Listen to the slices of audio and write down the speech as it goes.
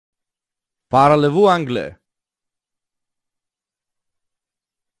Parlez-vous anglais?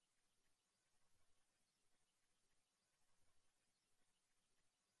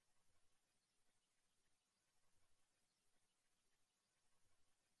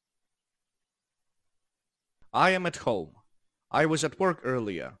 I am at home. I was at work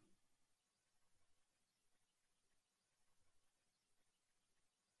earlier.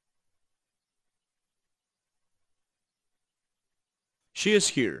 She is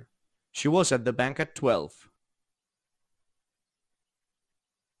here. She was at the bank at 12.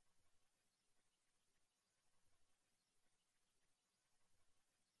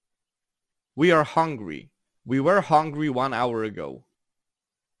 We are hungry. We were hungry 1 hour ago.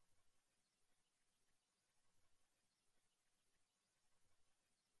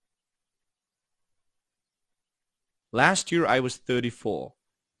 Last year I was 34.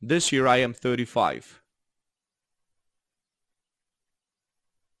 This year I am 35.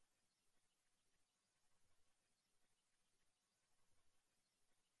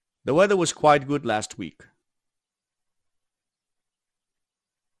 The weather was quite good last week.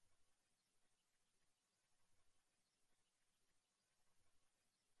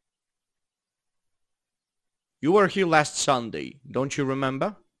 You were here last Sunday, don't you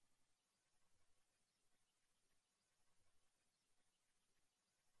remember?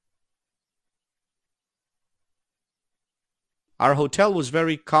 Our hotel was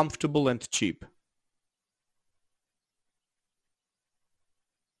very comfortable and cheap.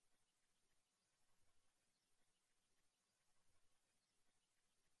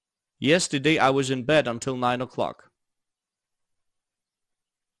 Yesterday I was in bed until 9 o'clock.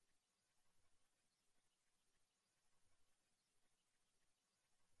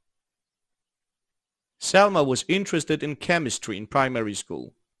 Selma was interested in chemistry in primary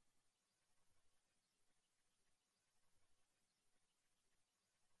school.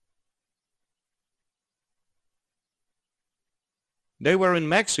 They were in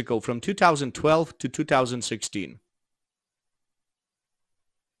Mexico from 2012 to 2016.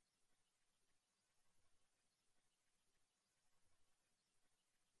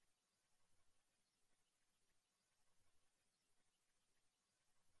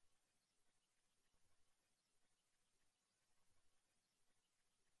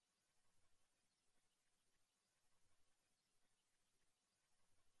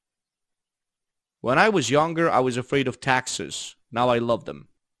 When I was younger, I was afraid of taxes. Now I love them.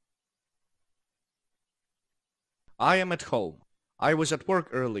 I am at home. I was at work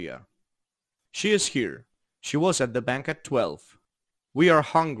earlier. She is here. She was at the bank at 12. We are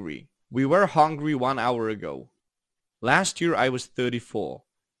hungry. We were hungry 1 hour ago. Last year I was 34.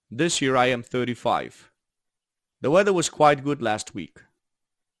 This year I am 35. The weather was quite good last week.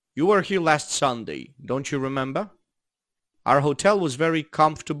 You were here last Sunday, don't you remember? Our hotel was very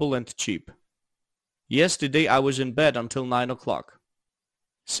comfortable and cheap. Yesterday I was in bed until 9 o'clock.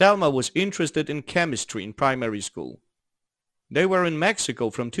 Selma was interested in chemistry in primary school. They were in Mexico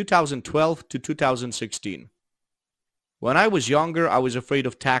from 2012 to 2016. When I was younger, I was afraid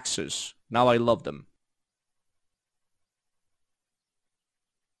of taxes. Now I love them.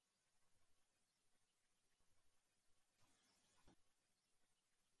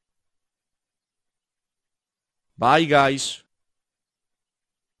 Bye, guys.